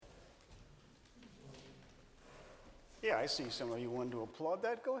Yeah, I see some of you wanted to applaud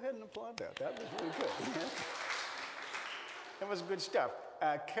that. Go ahead and applaud that. That was really good. That was good stuff.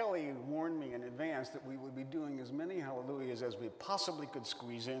 Kelly warned me in advance that we would be doing as many hallelujahs as we possibly could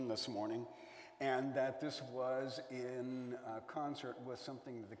squeeze in this morning, and that this was in concert with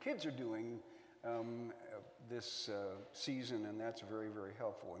something that the kids are doing this season, and that's very, very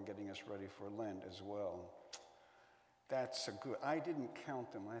helpful in getting us ready for Lent as well. That's a good. I didn't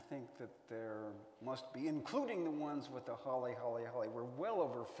count them. I think that there must be, including the ones with the holly, holly, holly. We're well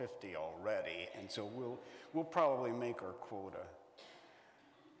over 50 already, and so we'll probably make our quota.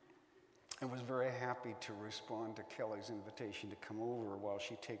 I was very happy to respond to Kelly's invitation to come over while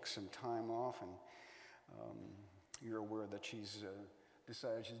she takes some time off, and you're aware that she's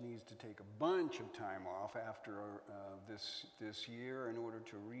decided she needs to take a bunch of time off after this year in order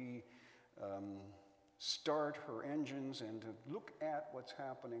to start her engines and to look at what's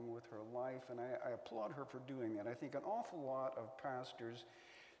happening with her life, and I applaud her for doing that. I think an awful lot of pastors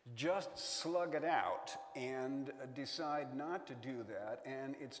just slug it out and decide not to do that,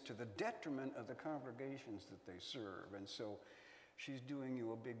 and it's to the detriment of the congregations that they serve. And so she's doing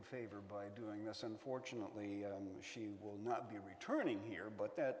you a big favor by doing this. Unfortunately, she will not be returning here,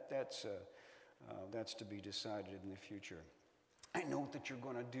 but that's to be decided in the future. I know that you're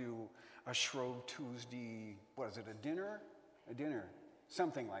going to do a Shrove Tuesday, what is it, a dinner? A dinner,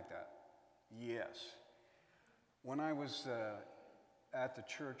 something like that. Yes. When I was at the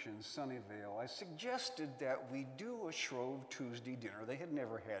church in Sunnyvale, I suggested that we do a Shrove Tuesday dinner. They had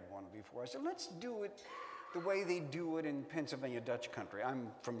never had one before. I said, let's do it the way they do it in Pennsylvania Dutch country. I'm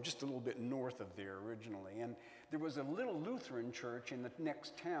from just a little bit north of there originally, and there was a little Lutheran church in the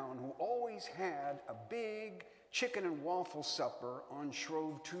next town who always had a big chicken and waffle supper on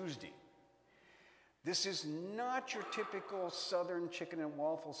Shrove Tuesday. This is not your typical Southern chicken and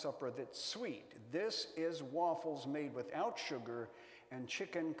waffle supper that's sweet. This is waffles made without sugar and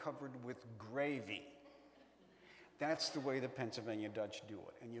chicken covered with gravy. That's the way the Pennsylvania Dutch do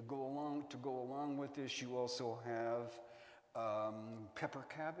it. And go along with this, you also have pepper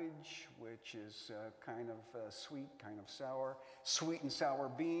cabbage, which is kind of sweet, kind of sour, sweet and sour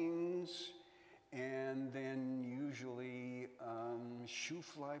beans, and then usually shoe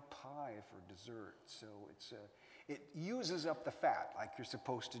fly pie for dessert. So it uses up the fat like you're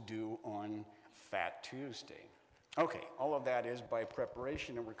supposed to do on Fat Tuesday. Okay, all of that is by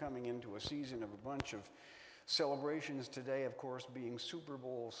preparation, and we're coming into a season of a bunch of celebrations today, of course, being Super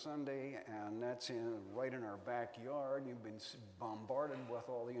Bowl Sunday, and that's right in our backyard. You've been bombarded with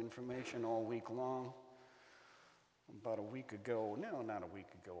all the information all week long. About a week ago, no, not a week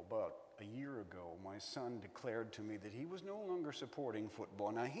ago, about a year ago, my son declared to me that he was no longer supporting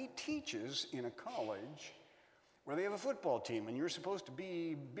football. Now, he teaches in a college where they have a football team, and you're supposed to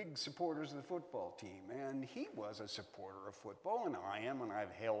be big supporters of the football team. And he was a supporter of football, and I am, and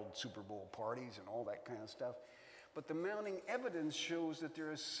I've held Super Bowl parties and all that kind of stuff. But the mounting evidence shows that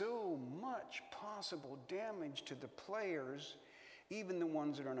there is so much possible damage to the players, even the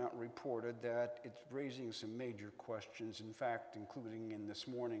ones that are not reported, that it's raising some major questions. In fact, including in this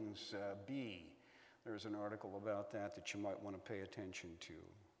morning's B, there's an article about that you might want to pay attention to.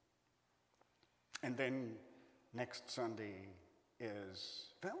 And then next Sunday is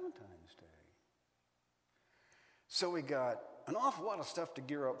Valentine's Day. So we got an awful lot of stuff to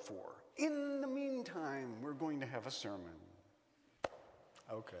gear up for. In the meantime, we're going to have a sermon.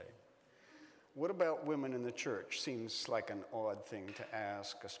 Okay. What about women in the church? Seems like an odd thing to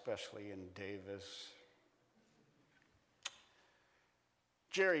ask, especially in Davis.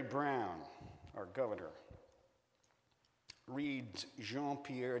 Jerry Brown, our governor, reads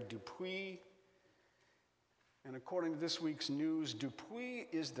Jean-Pierre Dupuis. And according to this week's news, Dupuis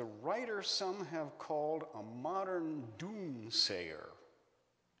is the writer some have called a modern doomsayer.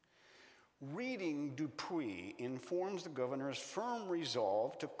 Reading Dupuis informs the governor's firm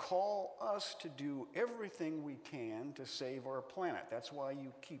resolve to call us to do everything we can to save our planet. That's why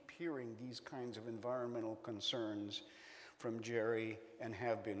you keep hearing these kinds of environmental concerns from Jerry and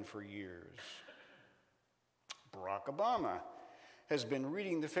have been for years. Barack Obama has been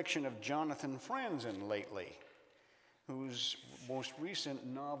reading the fiction of Jonathan Franzen lately, whose most recent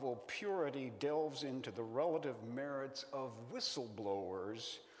novel, Purity, delves into the relative merits of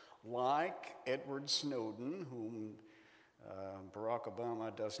whistleblowers like Edward Snowden, whom Barack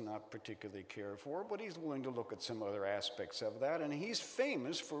Obama does not particularly care for, but he's willing to look at some other aspects of that. And he's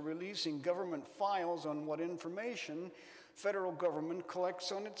famous for releasing government files on what information federal government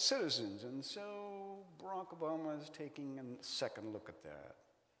collects on its citizens. And so Barack Obama is taking a second look at that.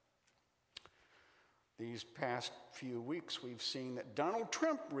 These past few weeks, we've seen that Donald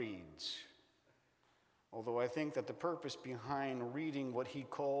Trump reads Although I think that the purpose behind reading what he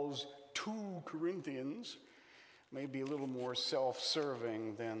calls 2 Corinthians may be a little more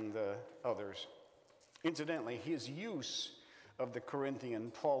self-serving than the others. Incidentally, his use of the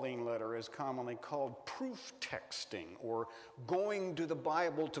Corinthian Pauline letter is commonly called proof texting, or going to the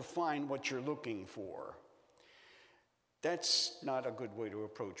Bible to find what you're looking for. That's not a good way to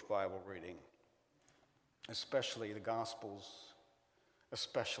approach Bible reading, especially the Gospels,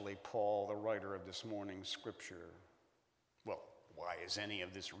 especially Paul, the writer of this morning's scripture. Well, why is any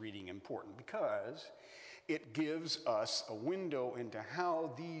of this reading important? Because it gives us a window into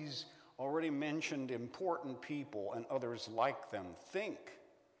how these already mentioned important people and others like them think,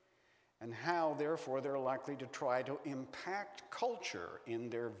 and how, therefore, they're likely to try to impact culture in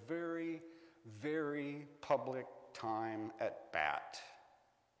their very, very public time at bat.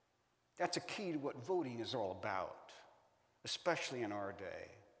 That's a key to what voting is all about, especially in our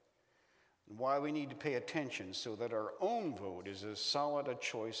day, and why we need to pay attention so that our own vote is as solid a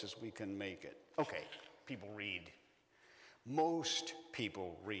choice as we can make it. Okay, people read. Most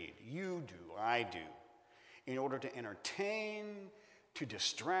people read. You do, I do, in order to entertain, to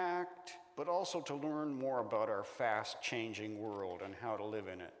distract, but also to learn more about our fast-changing world and how to live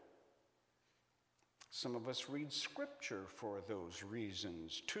in it. Some of us read scripture for those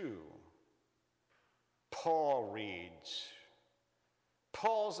reasons too. Paul reads.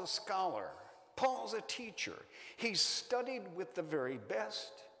 Paul's a scholar. Paul's a teacher. He's studied with the very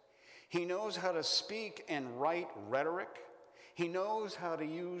best. He knows how to speak and write rhetoric. He knows how to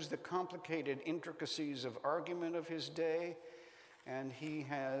use the complicated intricacies of argument of his day, and he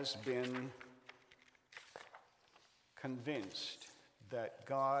has been convinced that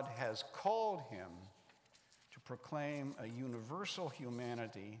God has called him to proclaim a universal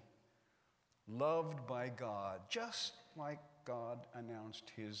humanity loved by God, just like God announced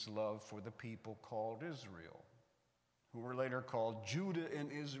his love for the people called Israel, who were later called Judah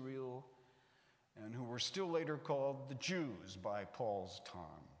and Israel, and who were still later called the Jews by Paul's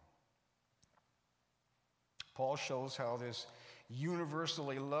time. Paul shows how this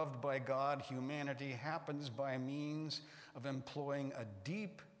universally loved by God humanity happens by means of employing a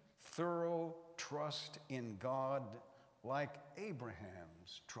deep, thorough trust in God, like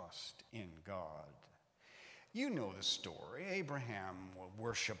Abraham's trust in God. You know the story. Abraham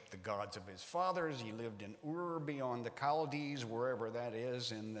worshiped the gods of his fathers. He lived in Ur beyond the Chaldees, wherever that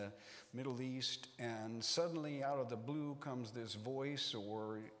is in the Middle East. And suddenly out of the blue comes this voice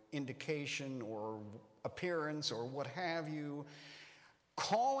or indication or appearance or what have you,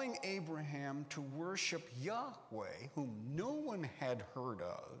 calling Abraham to worship Yahweh, whom no one had heard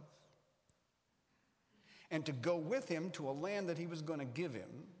of, and to go with him to a land that he was going to give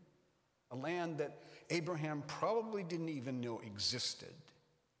him, a land that Abraham probably didn't even know existed.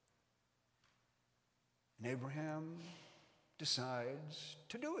 And Abraham decides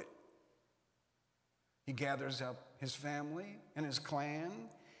to do it. He gathers up his family and his clan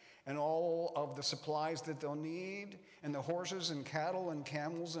and all of the supplies that they'll need, and the horses and cattle and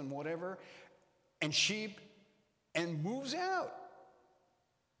camels and whatever, and sheep, and moves out,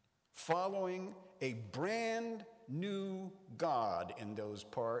 following a brand new God in those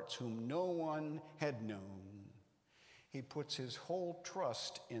parts whom no one had known. He puts his whole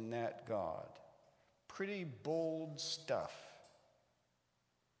trust in that God. Pretty bold stuff.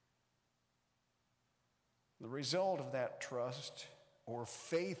 The result of that trust, or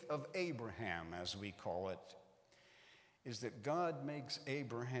faith of Abraham, as we call it, is that God makes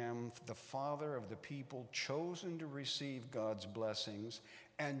Abraham the father of the people chosen to receive God's blessings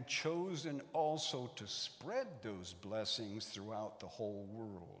and chosen also to spread those blessings throughout the whole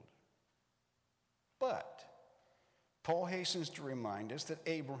world. But Paul hastens to remind us that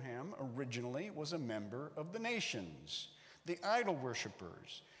Abraham originally was a member of the nations, the idol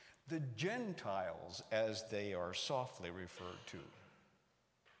worshippers, the Gentiles, as they are softly referred to.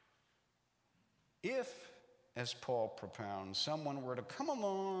 If, as Paul propounds, someone were to come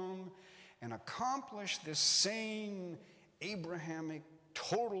along and accomplish this same Abrahamic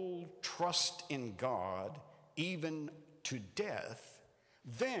total trust in God, even to death,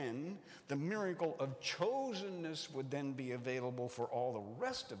 then the miracle of chosenness would then be available for all the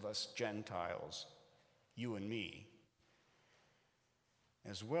rest of us Gentiles, you and me,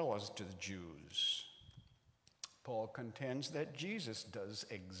 as well as to the Jews. Paul contends that Jesus does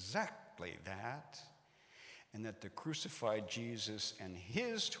exactly that, and that the crucified Jesus and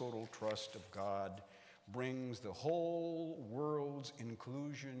his total trust of God brings the whole world's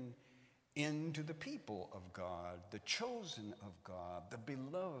inclusion into the people of God, the chosen of God, the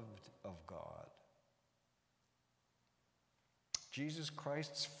beloved of God. Jesus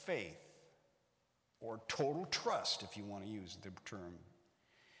Christ's faith or total trust, if you want to use the term,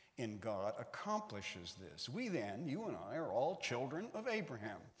 in God accomplishes this. We then, you and I, are all children of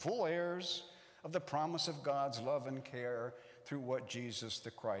Abraham, full heirs of the promise of God's love and care through what Jesus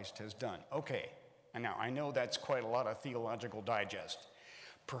the Christ has done. Okay, and now I know that's quite a lot of theological digest.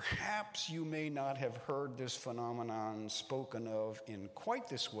 Perhaps you may not have heard this phenomenon spoken of in quite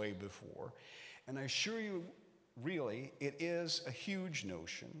this way before, and I assure you, really, it is a huge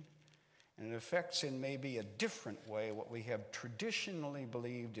notion, and it affects in maybe a different way what we have traditionally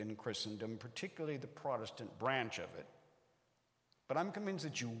believed in Christendom, particularly the Protestant branch of it. But I'm convinced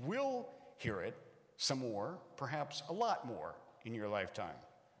that you will hear it some more, perhaps a lot more, in your lifetime.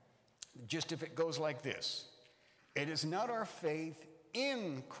 Just if it goes like this: it is not our faith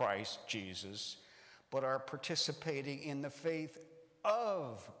in Christ Jesus, but our participating in the faith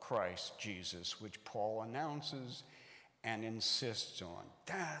of Christ Jesus, which Paul announces and insists on.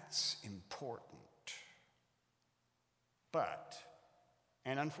 That's important. But,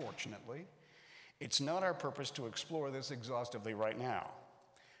 and unfortunately, it's not our purpose to explore this exhaustively right now.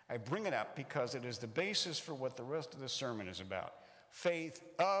 I bring it up because it is the basis for what the rest of the sermon is about. Faith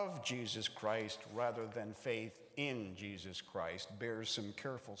of Jesus Christ rather than faith in Jesus Christ bears some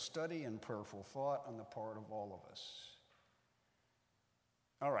careful study and prayerful thought on the part of all of us.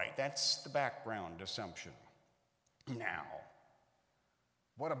 All right, that's the background assumption. Now,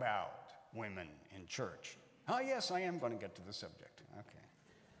 what about women in church? Oh, yes, I am going to get to the subject. Okay.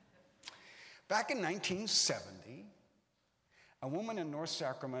 Back in 1970, a woman in North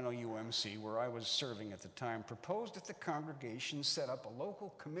Sacramento UMC, where I was serving at the time, proposed that the congregation set up a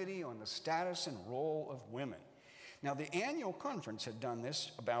local committee on the status and role of women. Now, the annual conference had done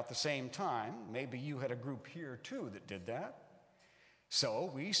this about the same time. Maybe you had a group here, too, that did that.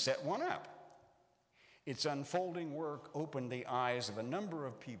 So we set one up. Its unfolding work opened the eyes of a number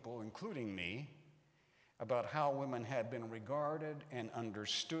of people, including me, about how women had been regarded and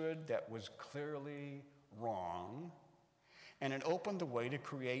understood that was clearly wrong. And it opened the way to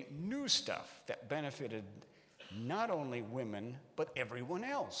create new stuff that benefited not only women, but everyone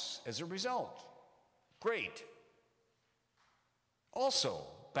else as a result. Great. Also,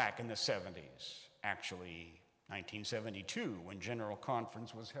 back in the 70s, actually 1972, when General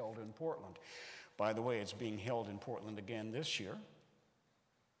Conference was held in Portland. By the way, it's being held in Portland again this year.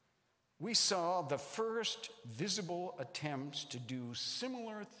 We saw the first visible attempts to do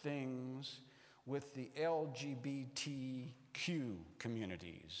similar things with the LGBTQ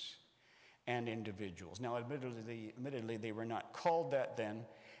communities and individuals. Now, admittedly, they were not called that then,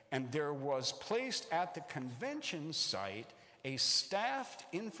 and there was placed at the convention site a staffed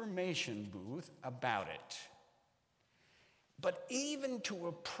information booth about it. But even to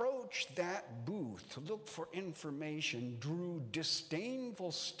approach that booth to look for information drew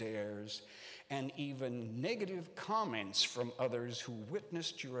disdainful stares and even negative comments from others who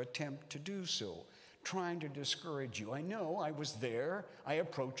witnessed your attempt to do so, trying to discourage you. I know, I was there. I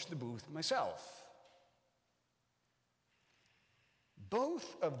approached the booth myself.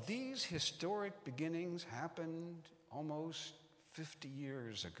 Both of these historic beginnings happened almost 50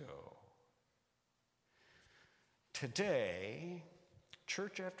 years ago. Today,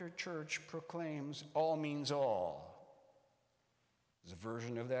 church after church proclaims all means all. There's a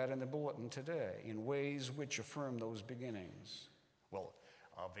version of that in the bulletin today, in ways which affirm those beginnings. Well,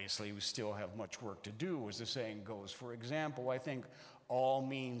 obviously, we still have much work to do, as the saying goes. For example, I think all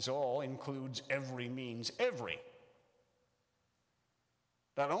means all includes every means every.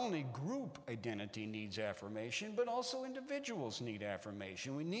 Not only group identity needs affirmation, but also individuals need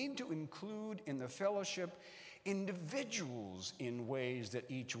affirmation. We need to include in the fellowship individuals in ways that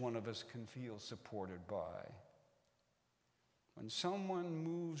each one of us can feel supported by. When someone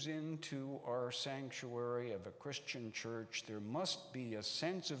moves into our sanctuary of a Christian church, there must be a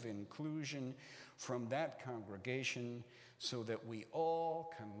sense of inclusion from that congregation so that we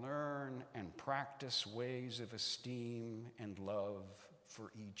all can learn and practice ways of esteem and love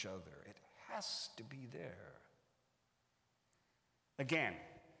for each other. It has to be there. Again,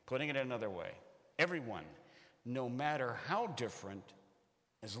 putting it another way, everyone, no matter how different,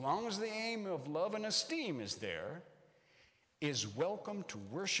 as long as the aim of love and esteem is there, is welcome to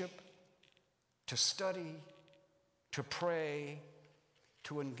worship, to study, to pray,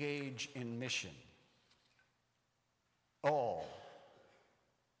 to engage in mission. All.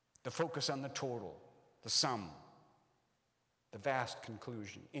 The focus on the total, the sum, the vast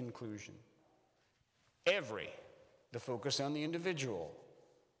inclusion. Every. The focus on the individual,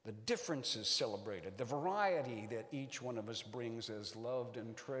 the differences celebrated, the variety that each one of us brings as loved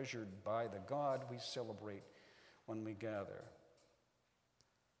and treasured by the God we celebrate when we gather.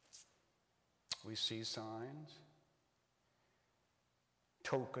 We see signs,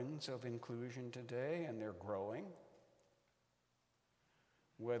 tokens of inclusion today, and they're growing.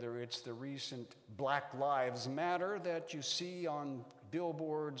 Whether it's the recent Black Lives Matter that you see on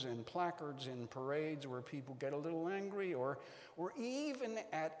billboards and placards in parades where people get a little angry, or even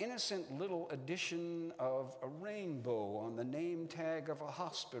at innocent little addition of a rainbow on the name tag of a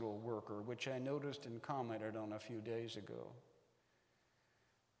hospital worker, which I noticed and commented on a few days ago.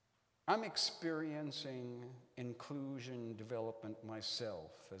 I'm experiencing inclusion development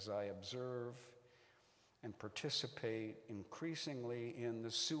myself as I observe and participate increasingly in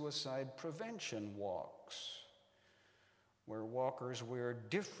the suicide prevention walks, where walkers wear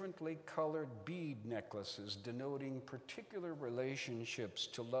differently colored bead necklaces denoting particular relationships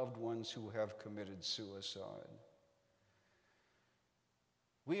to loved ones who have committed suicide.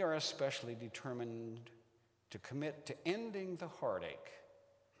 We are especially determined to commit to ending the heartache,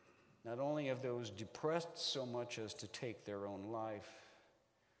 not only of those depressed so much as to take their own life,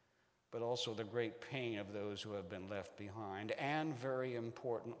 but also the great pain of those who have been left behind, and very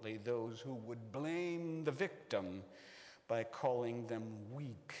importantly, those who would blame the victim by calling them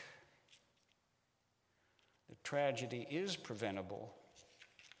weak. The tragedy is preventable,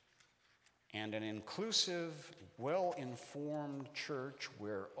 and an inclusive, well-informed church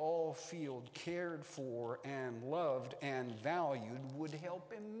where all feel cared for and loved and valued would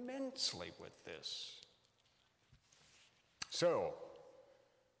help immensely with this. So,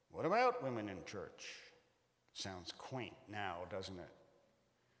 what about women in church? Sounds quaint now, doesn't it?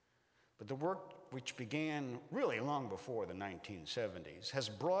 But the work which began really long before the 1970s has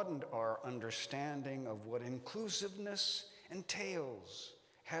broadened our understanding of what inclusiveness entails,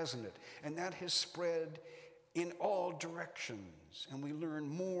 hasn't it? And that has spread in all directions, and we learn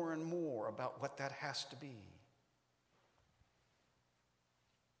more and more about what that has to be.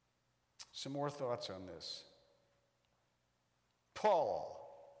 Some more thoughts on this. Paul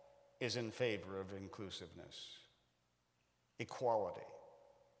is in favor of inclusiveness, equality.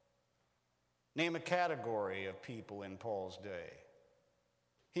 Name a category of people in Paul's day.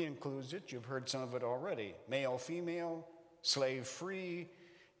 He includes it, you've heard some of it already. Male, female, slave free,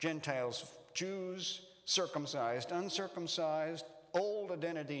 Gentiles, Jews, circumcised, uncircumcised, old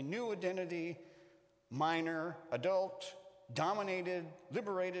identity, new identity, minor, adult, dominated,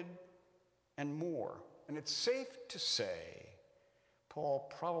 liberated, and more. And it's safe to say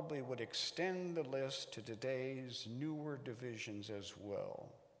Paul probably would extend the list to today's newer divisions as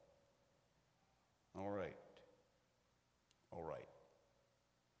well. All right.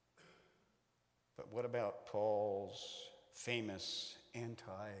 But what about Paul's famous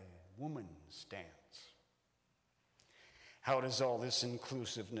anti-woman stance? How does all this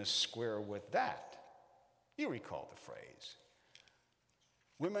inclusiveness square with that? You recall the phrase.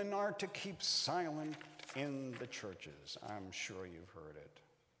 Women are to keep silent in the churches. I'm sure you've heard it.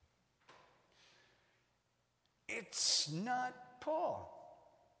 It's not Paul.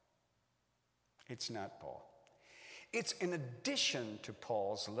 It's not Paul. It's in addition to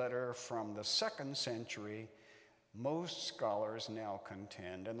Paul's letter from the 2nd century, most scholars now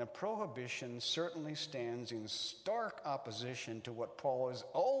contend, and the prohibition certainly stands in stark opposition to what Paul is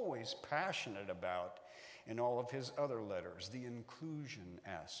always passionate about in all of his other letters, the inclusion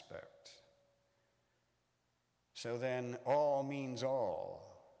aspect. So then, all means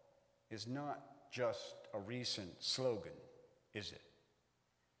all is not just a recent slogan, is it?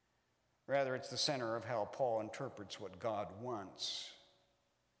 Rather, it's the center of how Paul interprets what God wants,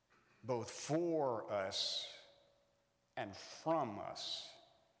 both for us and from us.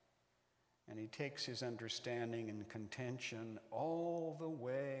 And he takes his understanding and contention all the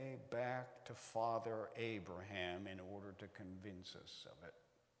way back to Father Abraham in order to convince us of it.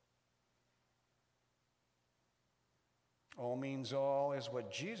 All means all is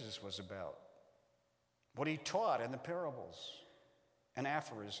what Jesus was about, what he taught in the parables and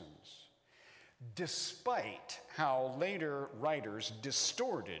aphorisms, despite how later writers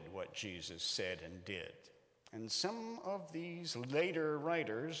distorted what Jesus said and did. And some of these later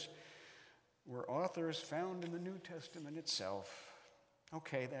writers were authors found in the New Testament itself.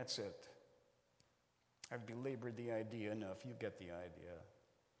 Okay, that's it. I've belabored the idea enough. You get the idea.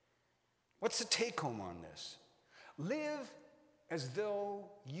 What's the take home on this? Live as though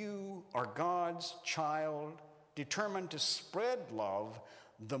you are God's child, determined to spread love,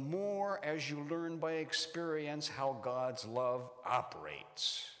 the more as you learn by experience how God's love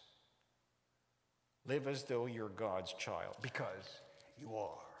operates. Live as though you're God's child, because you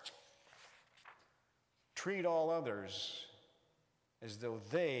are. Treat all others as though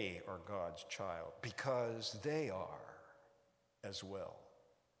they are God's child, because they are as well.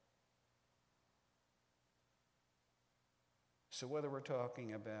 So whether we're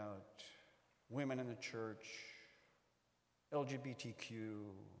talking about women in the church, LGBTQ,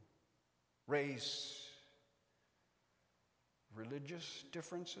 race, religious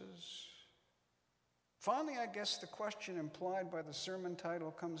differences, finally, I guess the question implied by the sermon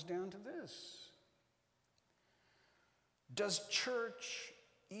title comes down to this. Does church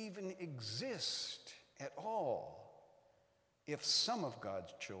even exist at all if some of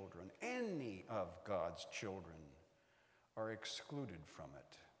God's children, any of God's children, are excluded from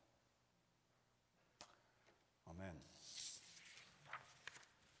it? Amen.